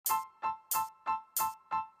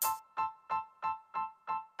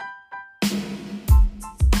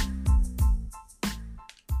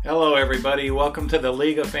Hello, everybody. Welcome to the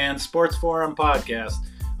League of Fans Sports Forum podcast.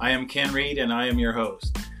 I am Ken Reed, and I am your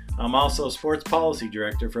host. I'm also Sports Policy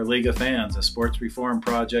Director for League of Fans, a sports reform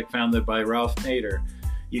project founded by Ralph Nader.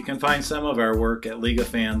 You can find some of our work at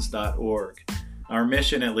leagueoffans.org. Our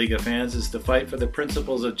mission at League of Fans is to fight for the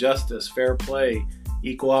principles of justice, fair play,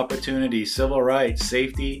 equal opportunity, civil rights,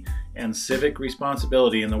 safety, and civic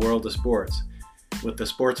responsibility in the world of sports. With the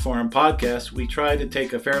Sports Forum podcast, we try to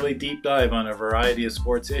take a fairly deep dive on a variety of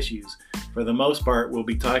sports issues. For the most part, we'll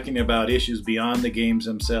be talking about issues beyond the games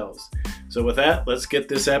themselves. So with that, let's get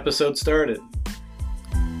this episode started.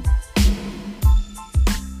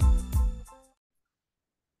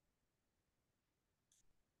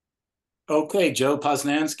 Okay, Joe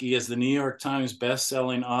Posnanski is the New York Times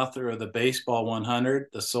best-selling author of the Baseball 100,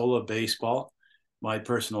 The Soul of Baseball, my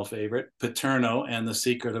personal favorite, Paterno, and The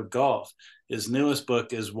Secret of Golf. His newest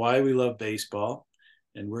book is Why We Love Baseball,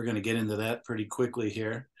 and we're going to get into that pretty quickly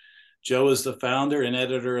here. Joe is the founder and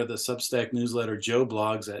editor of the Substack newsletter Joe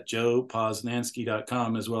Blogs at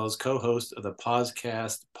joeposnanski.com, as well as co-host of the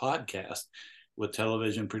Poscast podcast with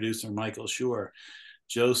television producer Michael Schur.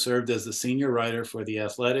 Joe served as the senior writer for The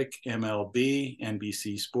Athletic, MLB,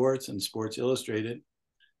 NBC Sports, and Sports Illustrated.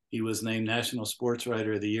 He was named National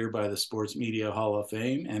Sportswriter of the Year by the Sports Media Hall of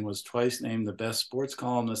Fame and was twice named the best sports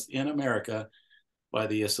columnist in America by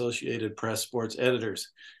the Associated Press Sports Editors.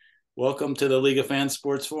 Welcome to the League of Fans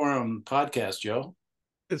Sports Forum podcast, Joe.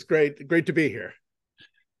 It's great to be here.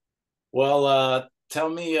 Well,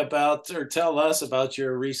 tell us about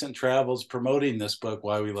your recent travels promoting this book,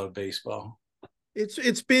 Why We Love Baseball.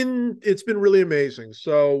 It's been really amazing.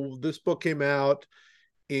 So this book came out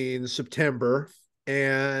in September.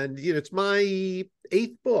 And it's my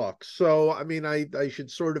 8th book, so I mean, I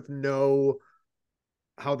should sort of know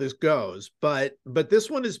how this goes. But this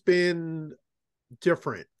one has been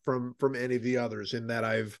different from any of the others in that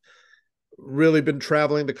I've really been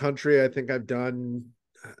traveling the country. I think I've done,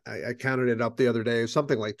 I counted it up the other day,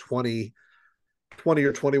 something like 20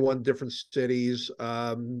 or 21 different cities,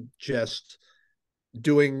 just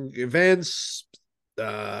doing events.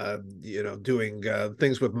 Doing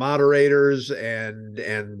things with moderators and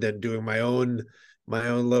then doing my own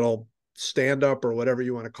little stand-up or whatever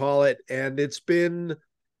you want to call it. And it's been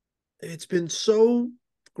so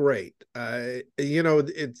great.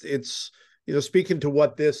 It's speaking to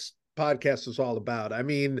what this podcast is all about. I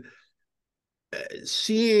mean,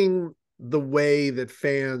 seeing the way that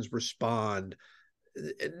fans respond,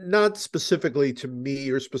 not specifically to me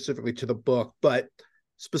or specifically to the book, but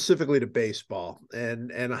specifically to baseball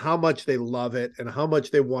and how much they love it and how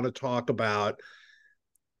much they want to talk about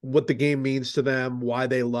what the game means to them, why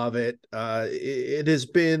they love it. It has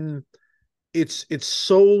been, it's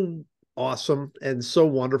so awesome and so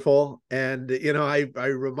wonderful. And, I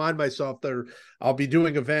remind myself that I'll be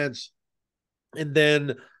doing events and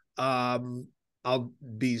then I'll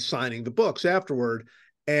be signing the books afterward.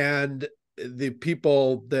 And the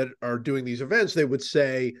people that are doing these events, they would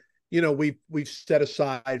say, we've set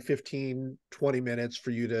aside 15, 20 minutes for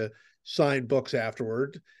you to sign books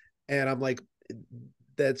afterward. And I'm like,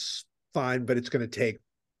 that's fine, but it's going to take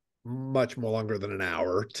much more longer than an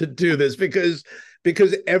hour to do this because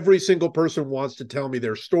every single person wants to tell me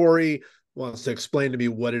their story, wants to explain to me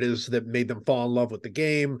what it is that made them fall in love with the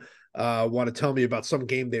game, want to tell me about some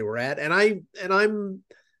game they were at. And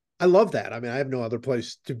I love that. I mean, I have no other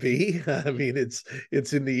place to be. I mean, it's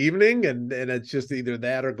in the evening and it's just either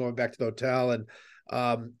that or going back to the hotel. And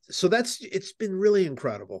so it's been really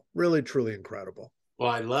incredible, really, truly incredible.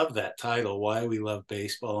 Well, I love that title, Why We Love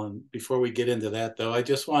Baseball. And before we get into that, though, I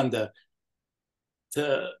just wanted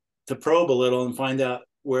to probe a little and find out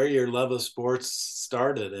where your love of sports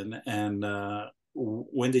started and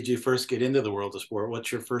when did you first get into the world of sport?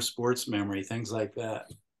 What's your first sports memory? Things like that.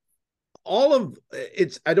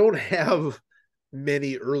 I don't have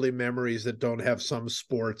many early memories that don't have some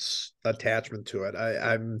sports attachment to it.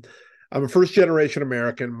 I'm a first generation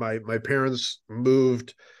American. My parents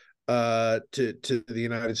moved to the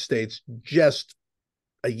United States just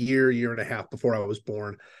a year and a half before I was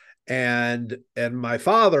born. And my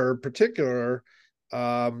father in particular,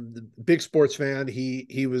 big sports fan.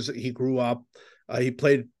 He grew up, he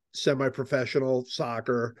played semi-professional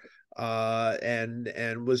soccer,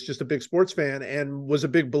 and was just a big sports fan and was a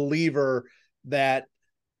big believer that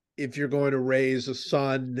if you're going to raise a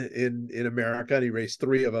son in America, and he raised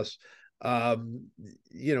 3 of us,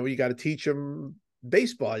 you got to teach him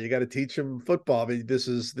baseball. You got to teach him football. I mean, this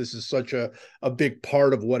is such a big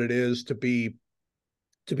part of what it is to be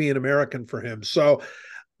an American for him. So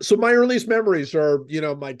my earliest memories are,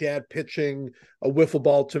 my dad pitching a wiffle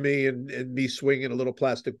ball to me and me swinging a little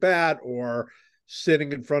plastic bat, or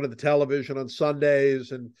sitting in front of the television on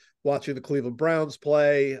Sundays and watching the Cleveland Browns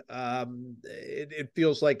play. It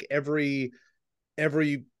feels like every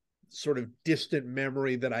sort of distant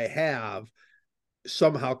memory that I have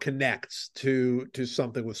somehow connects to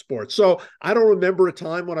something with sports. So I don't remember a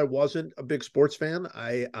time when I wasn't a big sports fan.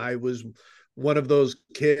 I was one of those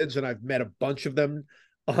kids, and I've met a bunch of them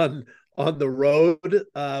on the road,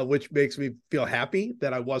 which makes me feel happy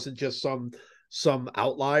that I wasn't just some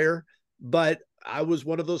outlier. But I was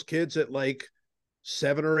one of those kids at like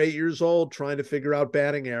 7 or 8 years old trying to figure out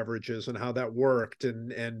batting averages and how that worked,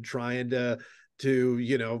 and trying to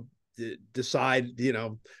decide,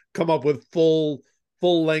 come up with full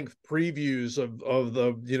length previews of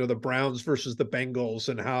the the Browns versus the Bengals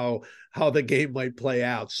and how the game might play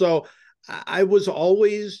out. So I was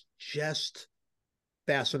always just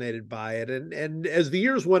fascinated by it, and as the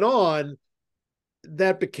years went on,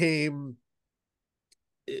 that became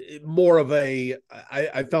more of I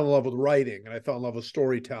fell in love with writing, and I fell in love with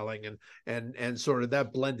storytelling, and sort of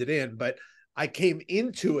that blended in. But I came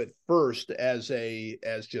into it first as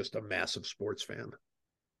just a massive sports fan.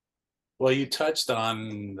 Well, you touched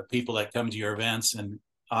on the people that come to your events, and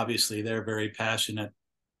obviously they're very passionate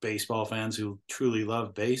baseball fans who truly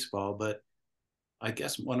love baseball. But I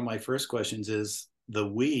guess one of my first questions is the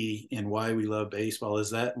we in why we love baseball.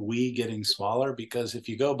 Is that we getting smaller? Because if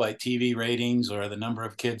you go by TV ratings or the number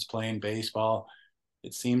of kids playing baseball,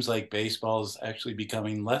 it seems like baseball is actually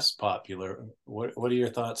becoming less popular. What are your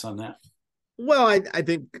thoughts on that? Well, I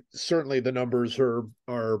think certainly the numbers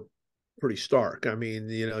are pretty stark. I mean,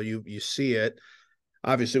 you see it.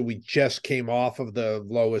 Obviously, we just came off of the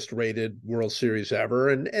lowest rated World Series ever,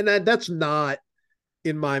 and that's not,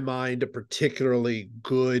 in my mind, a particularly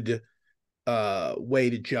good way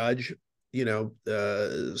to judge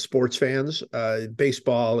sports fans.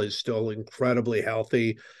 Baseball is still incredibly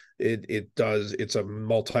healthy. It's a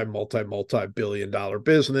multi billion dollar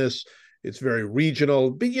business. It's very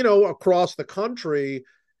regional, but across the country,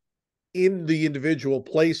 in the individual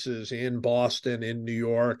places, in Boston, in New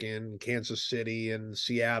York, in Kansas City, in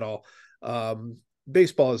Seattle,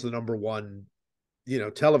 baseball is the number one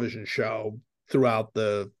television show throughout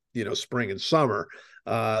the spring and summer,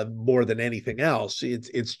 more than anything else.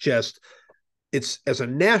 It's as a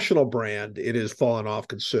national brand, it has fallen off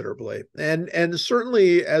considerably, and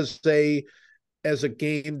certainly as a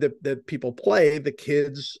game that people play, the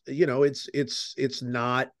kids, it's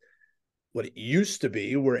not what it used to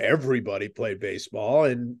be, where everybody played baseball,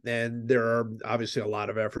 and there are obviously a lot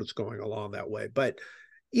of efforts going along that way. But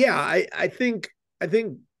yeah, I think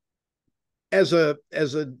as a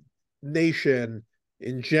nation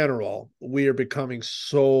in general, we are becoming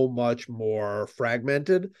so much more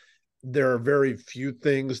fragmented. There are very few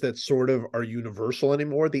things that sort of are universal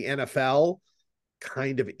anymore. The NFL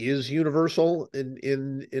kind of is universal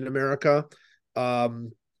in America.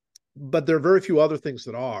 But there are very few other things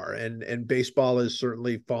that are, and baseball has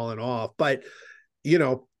certainly fallen off. But you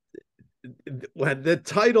know, when the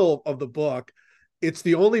title of the book, it's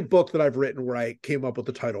the only book that I've written where I came up with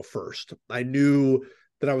the title first. I knew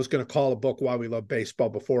that I was going to call a book Why We Love Baseball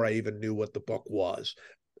before I even knew what the book was.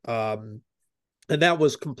 And that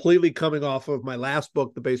was completely coming off of my last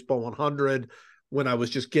book, The Baseball 100, when I was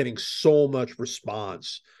just getting so much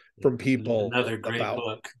response from people. Another great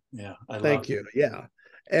book. Yeah, I thank you. It. Yeah.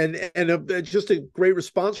 And just a great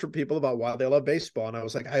response from people about why they love baseball. And I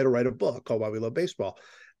was like, I had to write a book called Why We Love Baseball.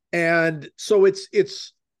 And so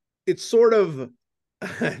it's sort of,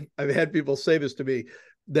 I've had people say this to me,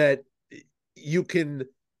 that you can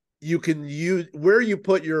use where you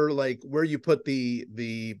put the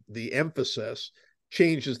emphasis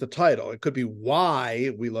changes the title. It could be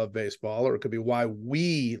Why We Love Baseball, or it could be Why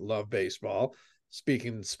We Love Baseball,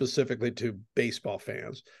 speaking specifically to baseball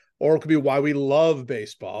fans, or it could be Why We Love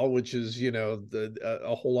Baseball, which is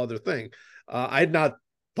a whole other thing. I had not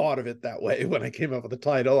thought of it that way when I came up with the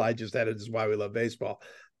title. I just had it as Why We Love Baseball.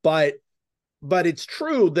 But it's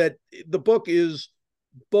true that the book is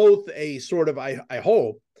both a sort of, I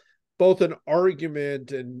hope, both an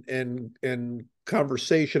argument and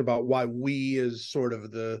conversation about why we, as sort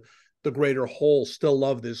of the greater whole, still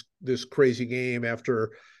love this crazy game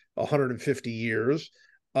after 150 years.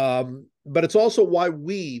 But it's also why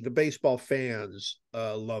we, the baseball fans,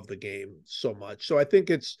 love the game so much. So I think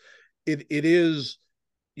it is,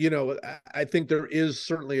 I think there is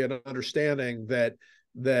certainly an understanding that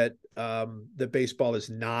baseball is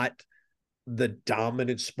not the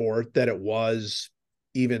dominant sport that it was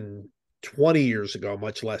even 20 years ago,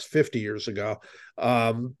 much less 50 years ago.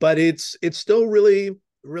 But it's still really,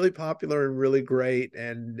 really popular and really great,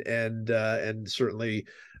 and certainly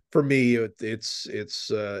for me, it's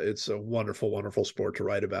a wonderful, wonderful sport to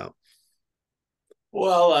write about.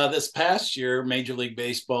 Well, this past year, Major League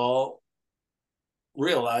Baseball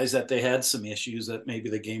realized that they had some issues, that maybe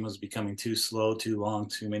the game was becoming too slow, too long,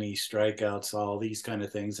 too many strikeouts, all these kind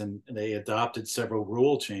of things. And they adopted several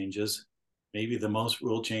rule changes, maybe the most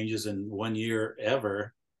rule changes in 1 year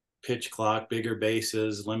ever. Pitch clock, bigger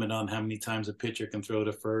bases, limit on how many times a pitcher can throw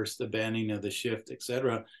to first, the banning of the shift,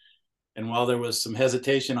 etc. And while there was some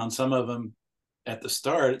hesitation on some of them at the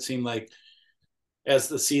start, it seemed like as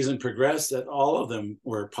the season progressed that all of them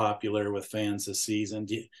were popular with fans this season.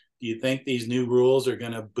 Do you think these new rules are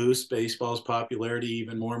going to boost baseball's popularity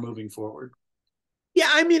even more moving forward? Yeah,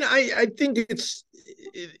 I mean, I think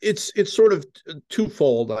it's sort of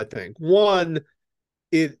twofold. I think one,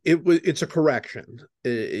 it's a correction,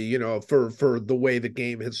 for the way the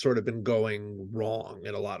game has sort of been going wrong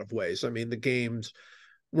in a lot of ways. I mean, the games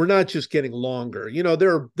we're not just getting longer.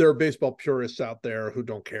 There are baseball purists out there who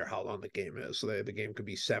don't care how long the game is. So the game could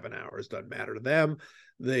be 7 hours, doesn't matter to them.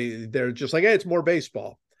 They're just like, hey, it's more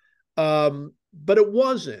baseball. But it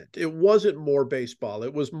wasn't. It wasn't more baseball.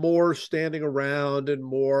 It was more standing around and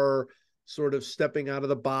more sort of stepping out of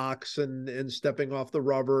the box and stepping off the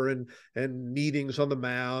rubber and meetings on the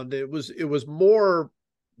mound. It was more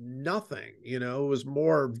nothing. It was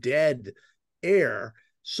more dead air.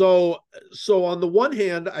 So on the one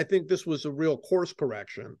hand, I think this was a real course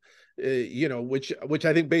correction, which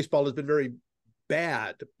I think baseball has been very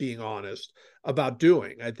bad, being honest, about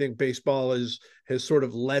doing. I think baseball has sort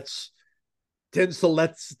of tends to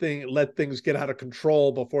let things get out of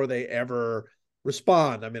control before they ever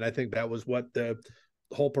respond. I mean, I think that was what the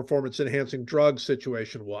whole performance enhancing drug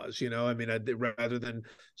situation was. I mean, rather than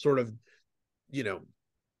sort of,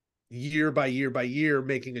 year by year by year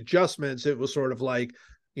making adjustments, it was sort of like,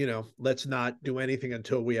 let's not do anything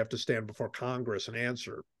until we have to stand before Congress and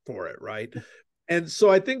answer for it, right? And so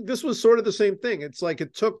I think this was sort of the same thing. It's like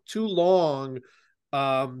it took too long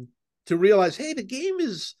to realize, hey, the game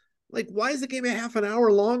is like, why is the game a half an hour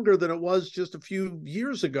longer than it was just a few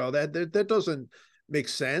years ago? That doesn't make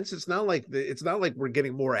sense. It's not like we're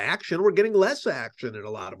getting more action. We're getting less action in a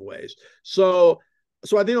lot of ways. So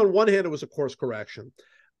I think on one hand, it was a course correction.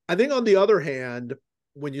 I think on the other hand,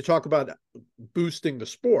 when you talk about boosting the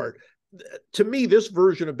sport, to me, this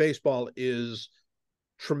version of baseball is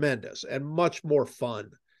tremendous and much more fun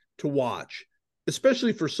to watch,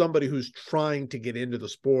 especially for somebody who's trying to get into the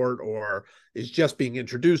sport or is just being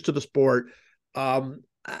introduced to the sport.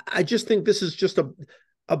 I just think this is just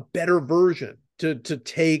a better version to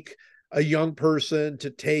take a young person, to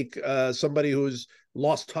take somebody who's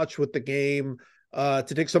lost touch with the game,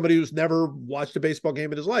 to take somebody who's never watched a baseball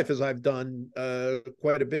game in his life, as I've done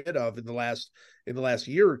quite a bit of in the last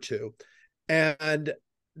year or two. And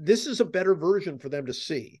this is a better version for them to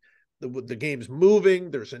see. The game's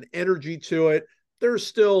moving. There's an energy to it. There's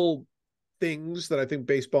still things that I think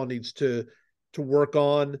baseball needs to work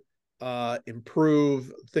on,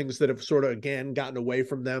 improve, things that have sort of, again, gotten away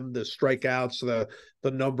from them, the strikeouts,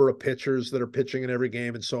 the number of pitchers that are pitching in every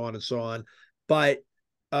game, and so on and so on. But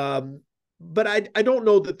I don't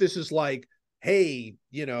know that this is like, hey,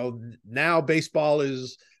 now baseball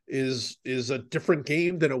is a different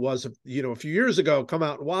game than it was, a few years ago. Come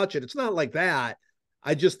out and watch it. It's not like that.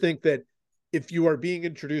 I just think that if you are being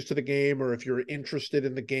introduced to the game, or if you're interested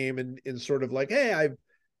in the game and in sort of like, hey,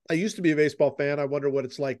 I used to be a baseball fan, I wonder what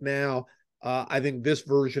it's like now. I think this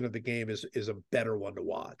version of the game is a better one to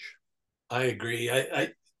watch. I agree.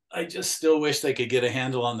 I just still wish they could get a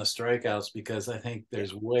handle on the strikeouts, because I think Yeah,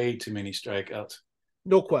 there's way too many strikeouts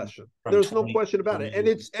no question. from There's no 20 question about it. And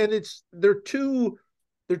years. it's there are two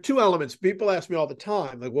elements. People ask me all the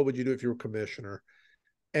time, like, what would you do if you were commissioner?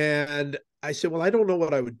 And I said, well, I don't know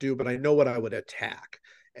what I would do, but I know what I would attack.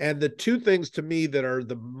 And the two things to me that are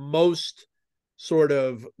the most sort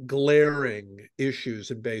of glaring issues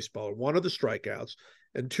in baseball, one are the strikeouts,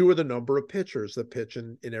 and two are the number of pitchers that pitch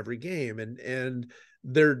in every game. And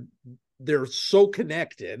they're so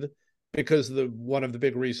connected, because one of the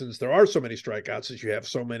big reasons there are so many strikeouts is you have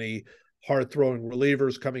so many hard throwing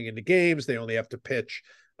relievers coming into games. They only have to pitch,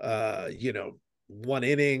 1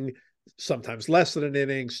 inning, sometimes less than an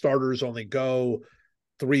inning. Starters only go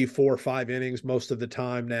 3, 4, 5 innings most of the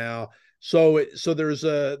time now. So there's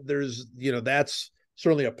that's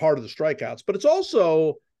certainly a part of the strikeouts, but it's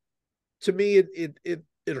also, to me, it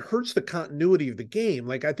hurts the continuity of the game.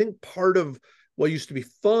 Like, I think part of what used to be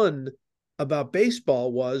fun about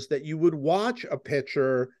baseball was that you would watch a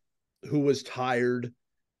pitcher who was tired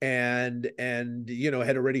and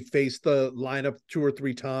had already faced the lineup 2 or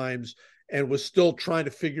 3 times and was still trying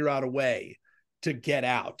to figure out a way to get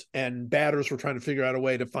out, and batters were trying to figure out a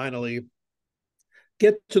way to finally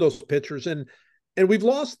get to those pitchers, and we've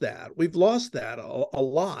lost that. We've lost that a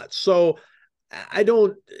lot. So I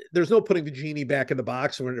don't. There's no putting the genie back in the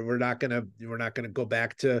box. We're not gonna go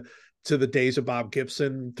back to the days of Bob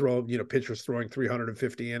Gibson, pitchers throwing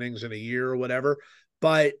 350 innings in a year or whatever.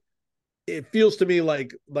 But it feels to me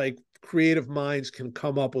like creative minds can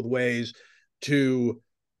come up with ways to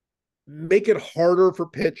make it harder for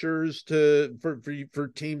pitchers for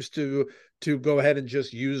teams to go ahead and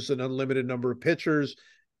just use an unlimited number of pitchers.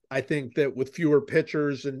 I think that with fewer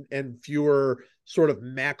pitchers and fewer sort of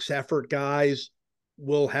max effort guys,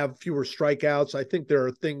 we'll have fewer strikeouts. I think there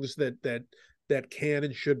are things that can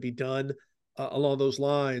and should be done along those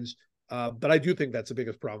lines. But I do think that's the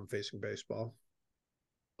biggest problem facing baseball.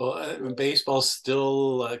 Well, baseball's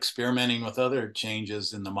still experimenting with other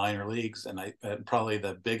changes in the minor leagues, and probably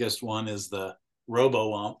the biggest one is the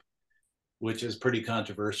robo ump, which is pretty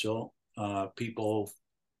controversial. People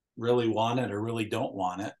really want it or really don't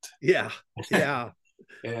want it. Yeah, yeah.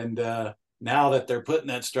 And now that they're putting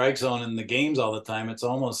that strike zone in the games all the time, it's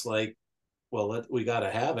almost like, well, we got to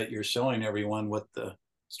have it. You're showing everyone what the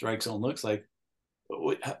strike zone looks like.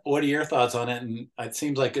 What are your thoughts on it? And it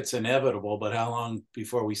seems like it's inevitable, but how long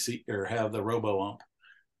before we see or have the robo ump?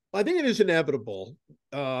 I think it is inevitable.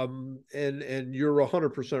 And you're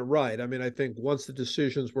 100% right. I mean, I think once the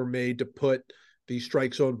decisions were made to put the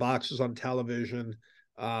strike zone boxes on television,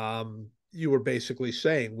 you were basically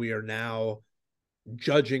saying we are now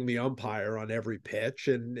judging the umpire on every pitch,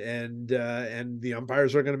 and the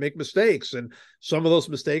umpires are going to make mistakes, and some of those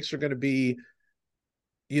mistakes are going to be,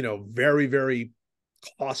 very, very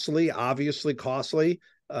costly, obviously costly.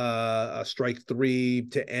 A strike three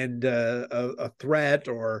to end a threat,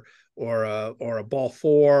 or a ball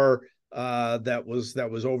four that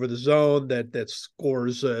was over the zone that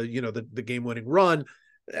scores the game winning run.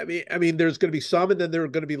 I mean, there's going to be some, and then there are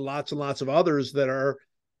going to be lots and lots of others that are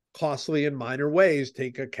costly in minor ways.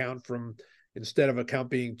 Take account from, instead of a count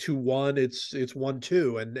being 2-1, it's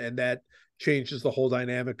 1-2, and that changes the whole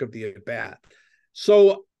dynamic of the at bat.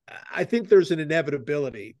 So I think there's an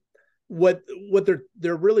inevitability. What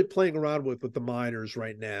they're really playing around with the minors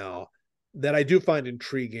right now that I do find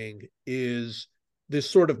intriguing is this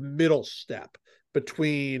sort of middle step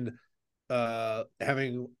between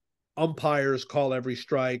having umpires call every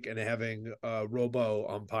strike and having robo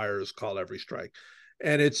umpires call every strike.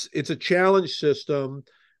 And it's a challenge system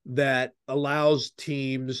that allows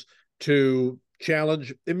teams to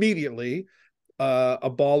challenge immediately a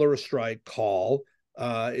ball or a strike call.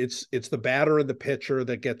 It's the batter and the pitcher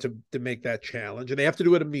that get to make that challenge, and they have to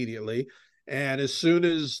do it immediately. And as soon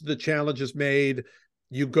as the challenge is made,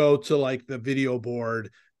 you go to like the video board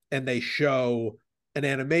and they show an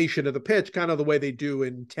animation of the pitch, kind of the way they do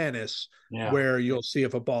in tennis, where you'll see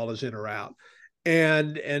if a ball is in or out.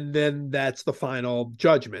 And then that's the final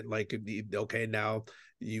judgment. Like, okay, now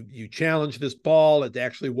you challenge this ball, it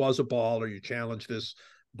actually was a ball, or you challenge this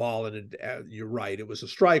ball and you're right, it was a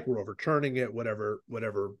strike, we're overturning it,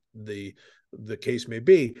 whatever the case may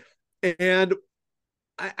be. And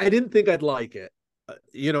I didn't think I'd like it.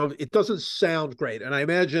 It doesn't sound great. And I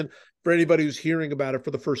imagine for anybody who's hearing about it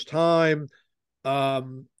for the first time,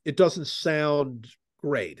 it doesn't sound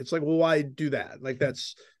great. It's like, well, why do that? Like,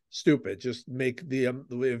 that's stupid. Just make the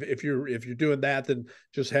if you're doing that, then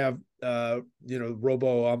just have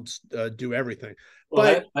robo umps do everything.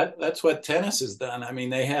 Well, that's what tennis has done. I mean,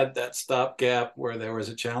 they had that stopgap where there was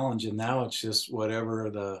a challenge, and now it's just whatever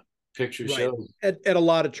the picture shows at a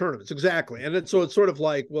lot of tournaments. Exactly. And so it's sort of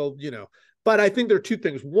like, well, but I think there are two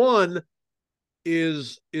things. One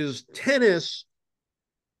is tennis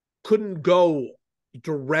couldn't go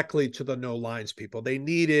directly to the no lines people. They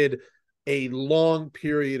needed a long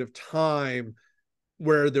period of time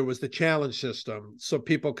where there was the challenge system so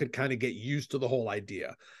people could kind of get used to the whole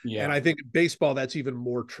idea. Yeah. And I think in baseball, that's even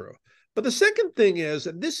more true. But the second thing is,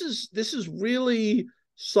 and this is really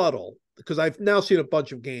subtle, because I've now seen a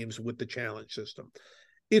bunch of games with the challenge system.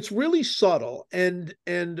 It's really subtle. And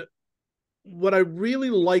what I really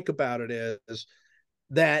like about it is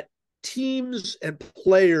that teams and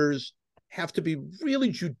players have to be really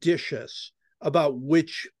judicious about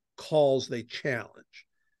which calls they challenge.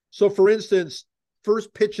 So for instance,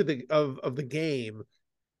 first pitch of the game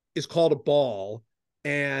is called a ball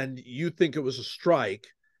and you think it was a strike,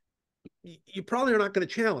 you probably are not going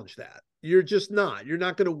to challenge that. You're just not. You're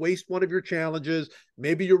not going to waste one of your challenges.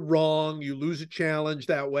 Maybe you're wrong. You lose a challenge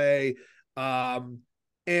that way.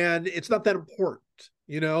 And it's not that important,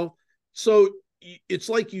 So it's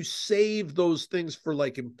like you save those things for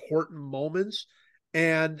like important moments.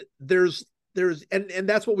 And there's and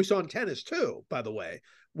that's what we saw in tennis too, by the way,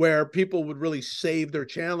 where people would really save their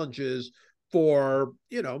challenges for,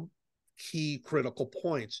 key critical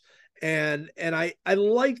points. And I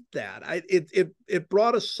liked that. It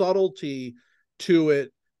brought a subtlety to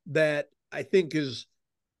it that I think is,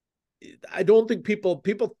 I don't think people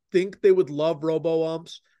think they would love robo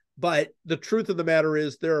umps, but the truth of the matter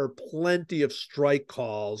is there are plenty of strike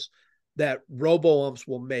calls that robo umps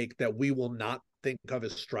will make that we will not think of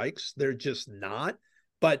as strikes. They're just not,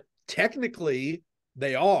 but technically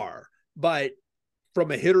they are. But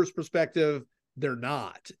from a hitter's perspective, they're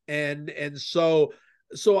not. And so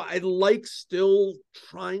I like still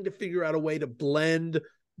trying to figure out a way to blend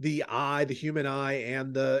the human eye,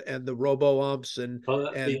 and the robo umps and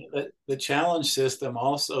the challenge system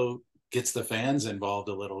also gets the fans involved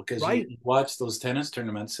a little, because right. you watch those tennis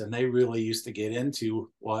tournaments and they really used to get into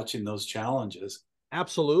watching those challenges.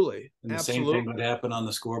 Absolutely. And the same Absolutely. thing would happen on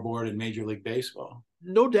the scoreboard in Major League Baseball.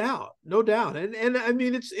 No doubt. No doubt. And I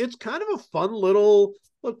mean, it's kind of a fun little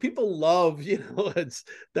look. People love, it's,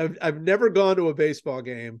 I've never gone to a baseball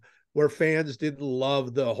game where fans didn't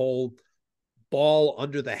love the whole ball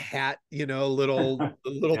under the hat, little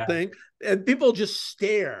Yeah. thing. And people just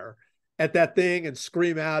stare at that thing and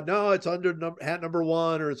scream out, no, it's under hat number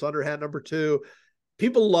 1, or it's under hat number 2.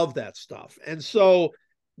 People love that stuff. And so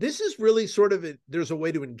this is really sort of there's a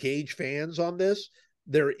way to engage fans on this.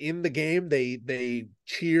 They're in the game. They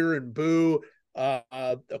cheer and boo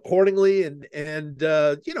accordingly, and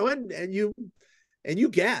you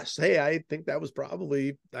guess, hey, I think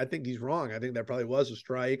he's wrong. I think that probably was a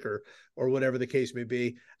strike, or whatever the case may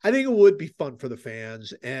be. I think it would be fun for the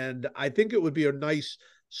fans, and I think it would be a nice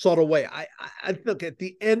subtle way. I think at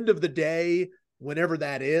the end of the day, whenever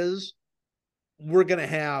that is, we're going to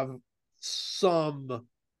have some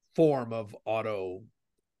form of auto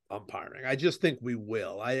umpiring. I just think we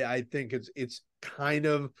will. I think it's kind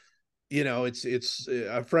of, it's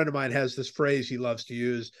a friend of mine has this phrase he loves to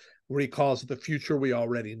use where he calls it the future we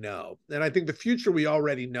already know. And I think the future we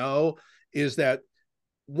already know is that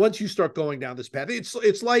once you start going down this path,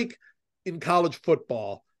 it's like in college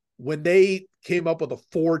football when they came up with a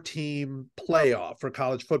 4-team playoff for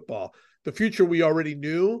college football. The future we already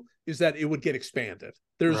knew is that it would get expanded.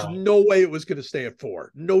 There's Right. no way it was going to stay at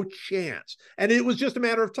 4. No chance. And it was just a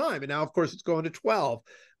matter of time. And now, of course, it's going to 12,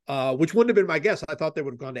 which wouldn't have been my guess. I thought they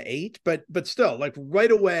would have gone to 8, but still, like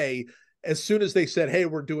right away, as soon as they said, hey,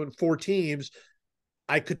 we're doing 4 teams,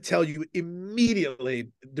 I could tell you immediately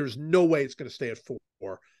there's no way it's going to stay at 4.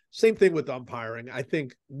 Same thing with umpiring. I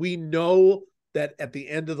think we know that at the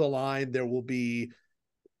end of the line, there will be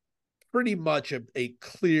pretty much a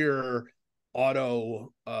clear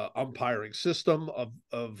auto umpiring system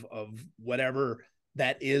of whatever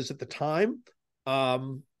that is at the time.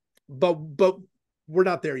 But we're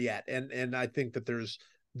not there yet. And I think that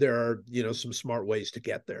there are, some smart ways to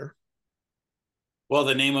get there. Well,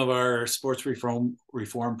 the name of our sports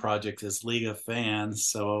reform project is League of Fans.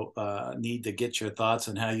 So need to get your thoughts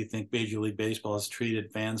on how you think Major League Baseball has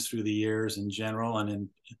treated fans through the years in general, and in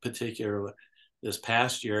particular this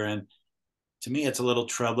past year. And to me, it's a little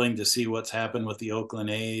troubling to see what's happened with the Oakland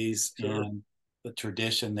A's. Sure. And the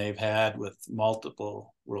tradition they've had with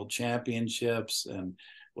multiple world championships, and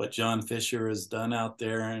what John Fisher has done out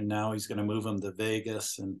there. And now he's going to move them to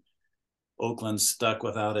Vegas, and Oakland's stuck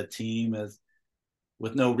without a team with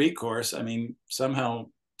no recourse. I mean, somehow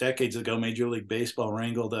decades ago, Major League Baseball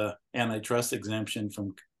wrangled a antitrust exemption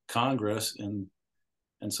from Congress. And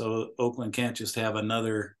so Oakland can't just have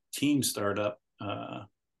another team startup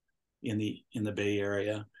in the Bay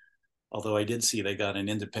Area. Although I did see they got an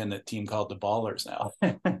independent team called the Ballers now.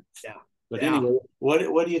 Yeah. But anyway,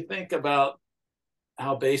 what do you think about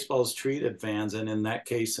how baseball's treated fans, and in that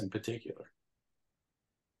case in particular?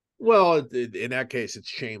 Well, in that case, it's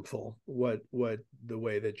shameful what the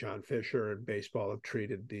way that John Fisher and baseball have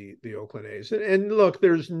treated the Oakland A's. And look, I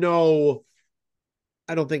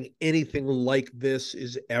don't think anything like this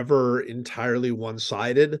is ever entirely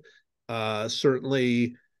one-sided.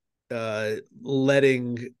 Certainly,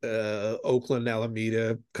 letting Oakland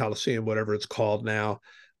Alameda Coliseum, whatever it's called now,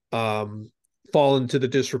 fall into the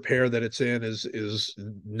disrepair that it's in is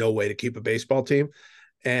no way to keep a baseball team.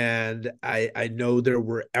 And I know there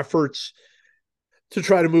were efforts to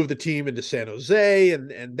try to move the team into San Jose,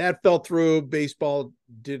 and that fell through. Baseball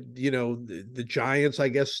did, the Giants, I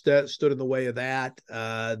guess, stood in the way of that.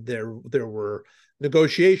 There were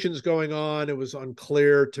negotiations going on. It was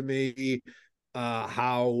unclear to me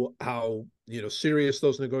how serious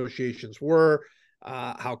those negotiations were,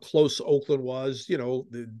 how close Oakland was.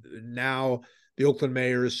 Now the Oakland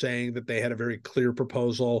mayor is saying that they had a very clear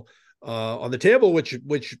proposal on the table, which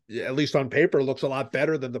at least on paper looks a lot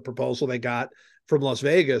better than the proposal they got from Las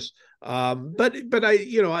Vegas. But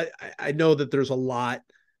I know that there's a lot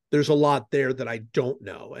there that I don't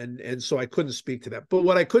know, and so I couldn't speak to that. But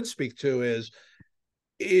what I could speak to is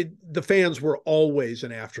the fans were always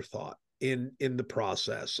an afterthought in the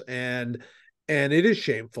process, and it is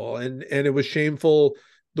shameful, and it was shameful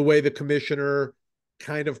the way the commissioner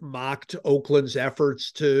kind of mocked Oakland's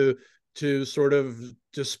efforts to sort of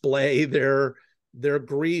display their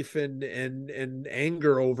grief and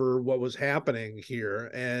anger over what was happening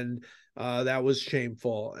here, and that was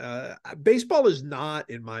shameful. Baseball is not,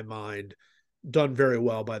 in my mind, done very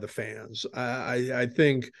well by the fans. I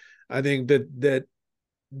think that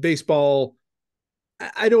baseball.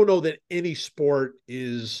 I don't know that any sport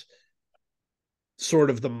is sort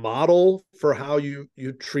of the model for how you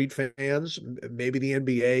treat fans. Maybe the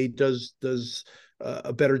NBA does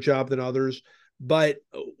a better job than others, but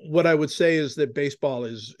what I would say is that baseball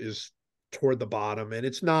is toward the bottom, and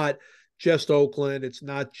it's not just Oakland. It's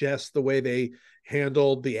not just the way they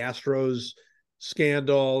handled the Astros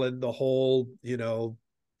scandal and the whole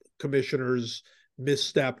commissioner's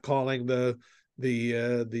misstep calling the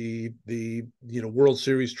World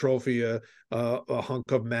Series trophy a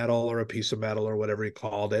hunk of metal or a piece of metal or whatever he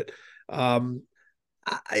called it.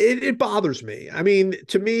 It bothers me. I mean,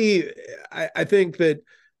 to me, I think that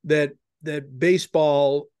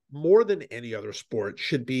baseball, more than any other sport,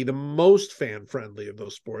 should be the most fan friendly of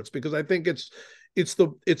those sports, because I think it's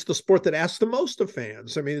the sport that asks the most of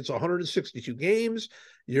fans. I mean, it's 162 games.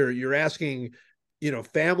 You're asking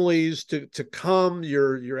families to come.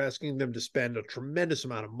 You're asking them to spend a tremendous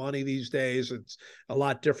amount of money these days. It's a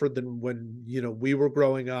lot different than when we were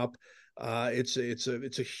growing up. It's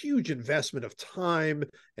a huge investment of time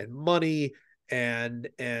and money, and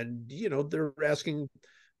they're asking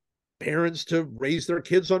parents to raise their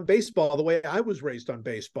kids on baseball the way I was raised on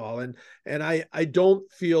baseball, and I don't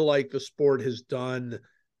feel like the sport has done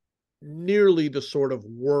nearly the sort of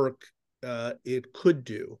work it could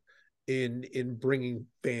do in bringing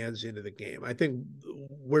fans into the game. I think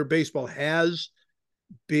where baseball has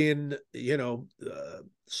been,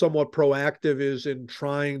 somewhat proactive is in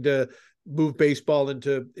trying to move baseball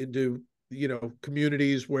into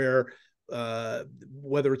communities where,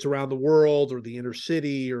 whether it's around the world or the inner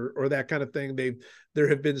city or that kind of thing, there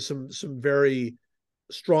have been some very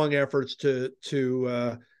strong efforts to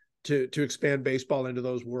expand baseball into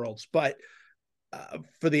those worlds. But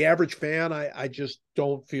for the average fan, I just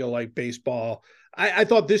don't feel like baseball. I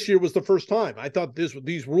thought this year was the first time. I thought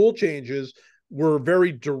these rule changes were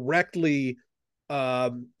very directly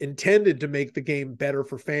intended to make the game better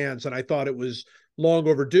for fans, and I thought it was long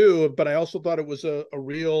overdue. But I also thought it was a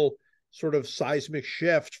real sort of seismic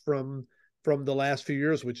shift from the last few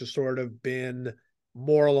years, which has sort of been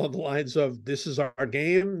more along the lines of, this is our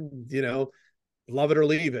game, love it or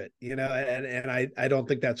leave it, and I don't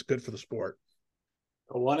think that's good for the sport.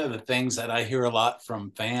 One of the things that I hear a lot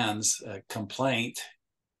from fans, complaint,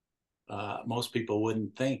 most people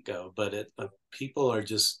wouldn't think of, but people are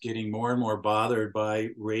just getting more and more bothered by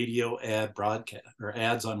radio ad broadcast or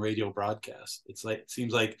ads on radio broadcast. It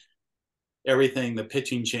seems like everything, the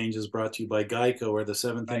pitching change is brought to you by Geico, or the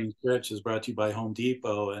seventh inning stretch is brought to you by Home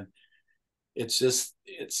Depot, and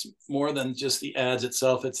it's more than just the ads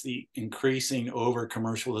itself. It's the increasing over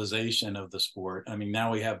commercialization of the sport. I mean,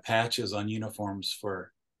 now we have patches on uniforms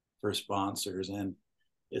for sponsors, and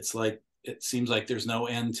it seems like there's no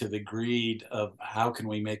end to the greed of how can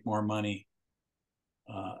we make more money.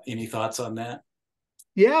 Any thoughts on that?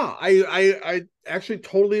 Yeah, I actually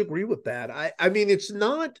totally agree with that. I mean, it's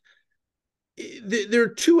not. There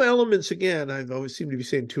are two elements. Again, I always seem to be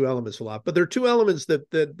saying two elements a lot, but there are two elements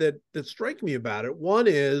that strike me about it. One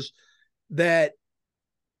is that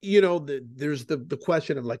there's the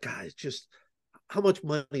question of, like, guys, just how much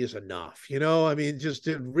money is enough? I mean, just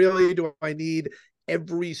really, do I need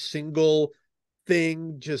every single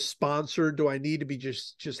thing just sponsored? Do I need to be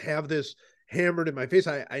just have this hammered in my face?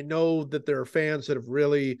 I know that there are fans that have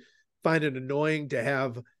really find it annoying to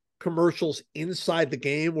have commercials inside the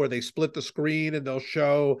game where they split the screen and they'll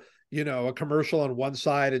show a commercial on one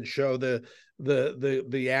side and show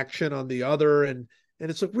the action on the other, and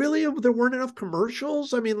it's like, really, there weren't enough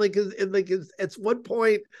commercials? I mean, at what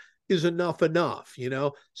point is enough?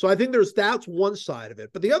 So I think that's one side of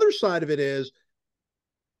it, but the other side of it is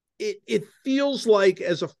it feels like,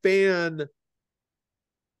 as a fan,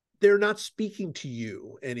 they're not speaking to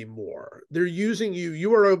you anymore. They're using you.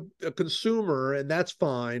 You are a consumer, and that's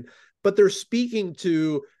fine, but they're speaking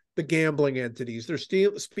to the gambling entities. They're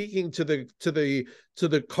speaking to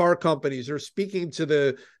the car companies. They're speaking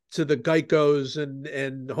to to the Geicos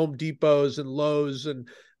and Home Depots and Lowe's, and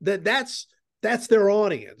that's their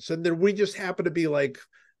audience, and then we just happen to be like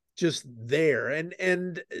just there,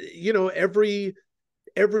 and you know, every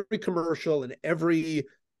commercial and every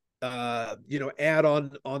you know, ad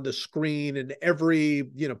on the screen and every,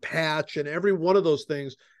 you know, patch and every one of those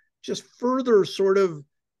things just further sort of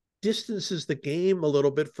distances the game a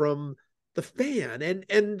little bit from the fan,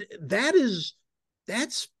 and that's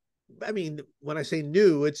I mean, when I say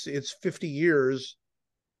new, it's 50 years,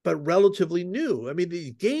 but relatively new. I mean,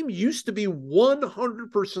 the game used to be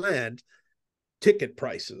 100% ticket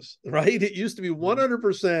prices, right? It used to be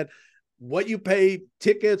 100% what you pay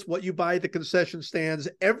tickets, what you buy at the concession stands,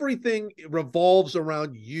 everything revolves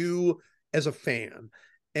around you as a fan.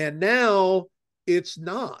 And now it's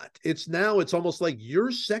not. It's almost like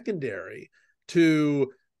you're secondary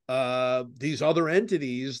to these other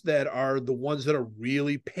entities that are the ones that are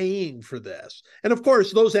really paying for this. And of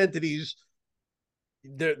course, those entities,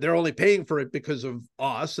 they're only paying for it because of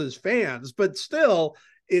us as fans, but still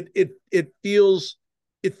it feels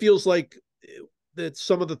like that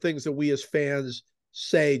some of the things that we as fans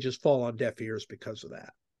say just fall on deaf ears because of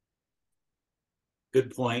that.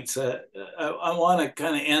 Good points. I want to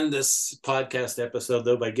kind of end this podcast episode,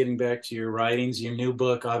 though, by getting back to your writings. Your new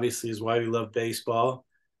book, obviously, is Why We Love Baseball,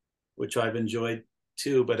 which I've enjoyed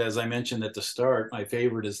too. But as I mentioned at the start, my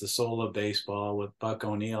favorite is The Soul of Baseball with Buck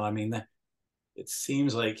O'Neil. I mean, it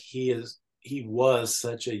seems like he was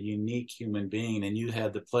such a unique human being, and you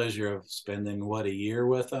had the pleasure of spending, what, a year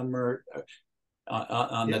with him, or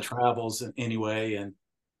on the travels anyway. And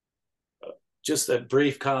just a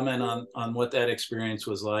brief comment on what that experience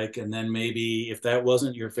was like, and then maybe if that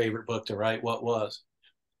wasn't your favorite book to write, what was?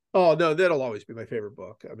 Oh no, that'll always be my favorite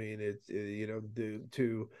book. I mean, you know,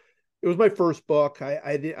 it was my first book.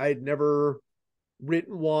 I'd never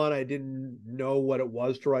written one. I didn't know what it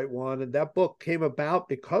was to write one, and that book came about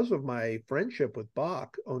because of my friendship with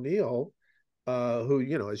Buck O'Neil, who,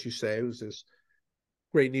 you know, as you say, was this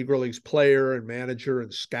great Negro Leagues player and manager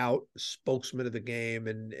and scout, spokesman of the game,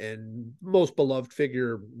 and most beloved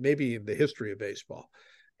figure maybe in the history of baseball.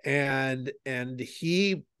 And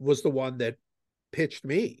he was the one that pitched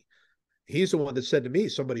me. He's the one that said to me,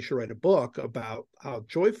 somebody should write a book about how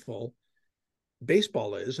joyful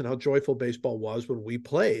baseball is and how joyful baseball was when we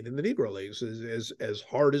played in the Negro Leagues, as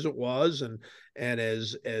hard as it was, and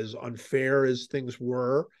as unfair as things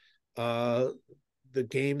were. The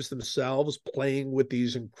games themselves, playing with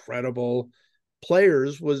these incredible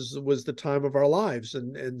players, was the time of our lives,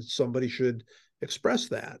 and somebody should express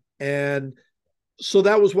that. And so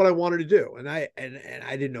that was what I wanted to do, and I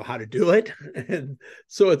didn't know how to do it. And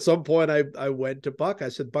so at some point I went to Buck. I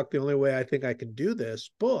said, Buck, the only way I think I can do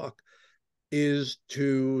this book is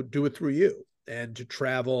to do it through you and to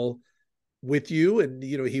travel with you. And,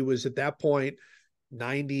 you know, he was at that point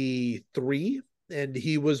 93, and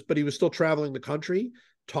he was still traveling the country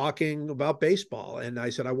talking about baseball. And I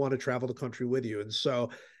said, I want to travel the country with you. And so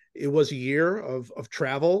it was a year of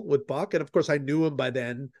travel with Buck. And of course I knew him by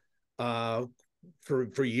then,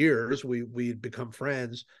 for years. We'd become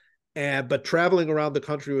friends. But traveling around the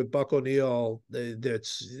country with Buck O'Neil,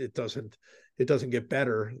 it doesn't get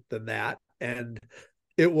better than that. And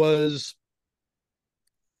it was,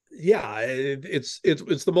 it's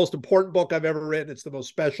the most important book I've ever written. It's the most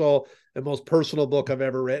special and most personal book I've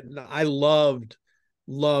ever written. I loved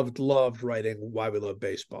writing Why We Love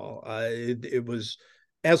Baseball. It was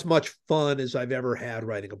as much fun as I've ever had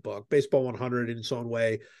writing a book. Baseball 100 in its own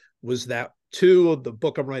way was that too. The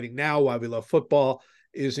book I'm writing now, Why We Love Football,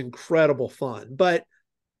 is incredible fun. But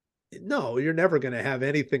no, you're never going to have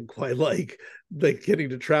anything quite like getting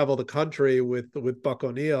to travel the country with Buck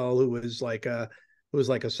O'Neil, who was like a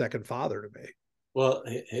second father to me. Well,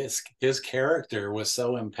 his character was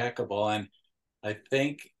so impeccable, and I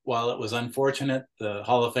think while it was unfortunate the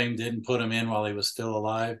Hall of Fame didn't put him in while he was still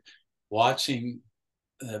alive, watching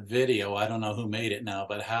the video, I don't know who made it now,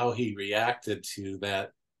 but how he reacted to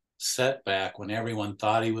that setback when everyone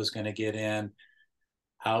thought he was going to get in,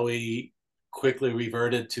 how he quickly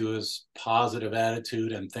reverted to his positive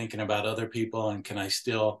attitude and thinking about other people, and can I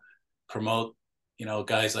still promote, you know,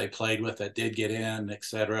 guys I played with that did get in,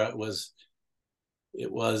 etc.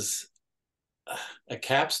 It was a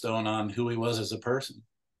capstone on who he was as a person.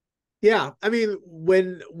 Yeah, I mean,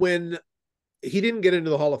 when he didn't get into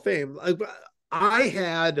the Hall of Fame, I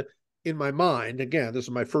had in my mind, again, this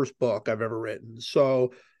is my first book I've ever written,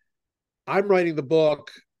 so I'm writing the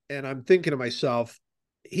book and I'm thinking to myself,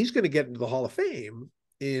 he's going to get into the Hall of Fame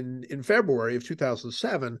in February of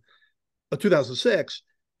 2006.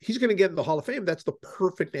 he's going to get in the Hall of Fame. That's the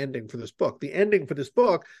perfect ending for this book. The ending for this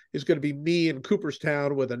book is going to be me in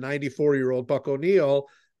Cooperstown with a 94-year-old Buck O'Neil,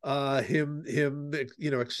 him,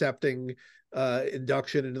 accepting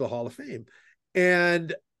induction into the Hall of Fame.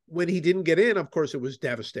 And when he didn't get in, of course, it was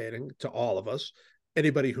devastating to all of us.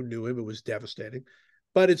 Anybody who knew him, it was devastating.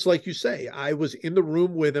 But it's like you say, I was in the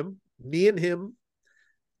room with him, me and him,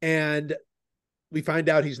 and we find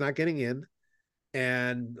out he's not getting in.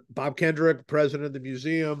 And Bob Kendrick, president of the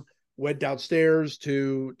museum, went downstairs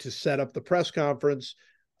to set up the press conference.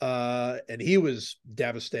 And he was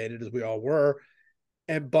devastated, as we all were.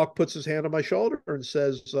 And Buck puts his hand on my shoulder and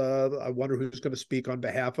says, I wonder who's going to speak on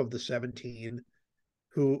behalf of the 17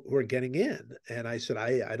 who are getting in. And I said,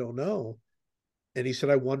 I don't know. And he said,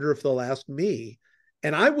 I wonder if they'll ask me.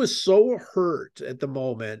 And I was so hurt at the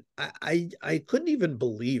moment. I couldn't even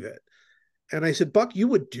believe it. And I said, Buck, you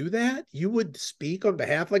would do that? You would speak on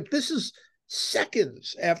behalf? Like, this is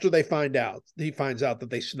seconds after he finds out that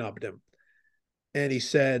they snubbed him. And he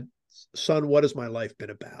said, son, what has my life been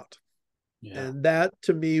about? Yeah. And that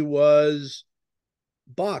to me was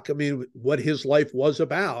Buck. I mean, what his life was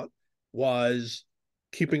about was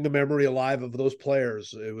keeping the memory alive of those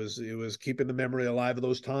players. It was keeping the memory alive of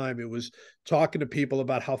those time. It was talking to people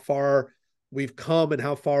about how far we've come and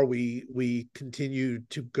how far we continue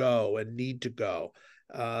to go and need to go.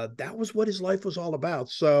 That was what his life was all about.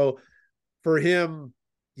 So for him,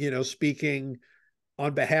 speaking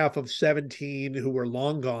on behalf of 17 who were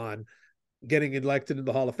long gone, getting elected in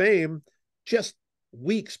the Hall of Fame just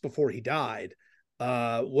weeks before he died,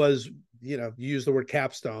 was, you use the word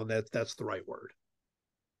capstone. That's the right word.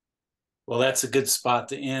 Well, that's a good spot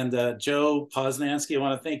to end. Joe Posnanski, I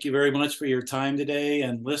want to thank you very much for your time today.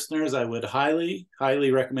 And listeners, I would highly,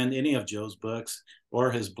 highly recommend any of Joe's books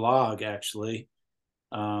or his blog, actually.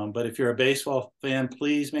 But if you're a baseball fan,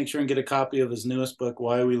 please make sure and get a copy of his newest book,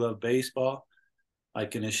 Why We Love Baseball. I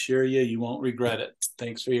can assure you, you won't regret it.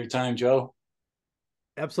 Thanks for your time, Joe.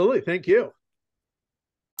 Absolutely. Thank you.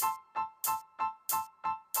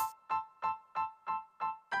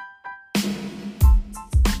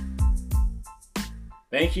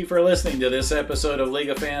 Thank you for listening to this episode of League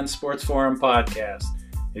of Fans Sports Forum podcast.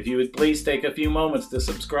 If you would please take a few moments to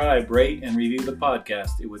subscribe, rate, and review the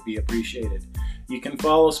podcast, it would be appreciated. You can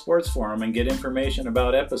follow Sports Forum and get information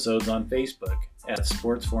about episodes on Facebook at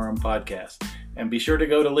Sports Forum Podcast. And be sure to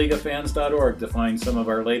go to leagueoffans.org to find some of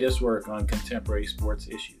our latest work on contemporary sports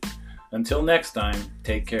issues. Until next time,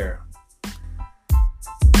 take care.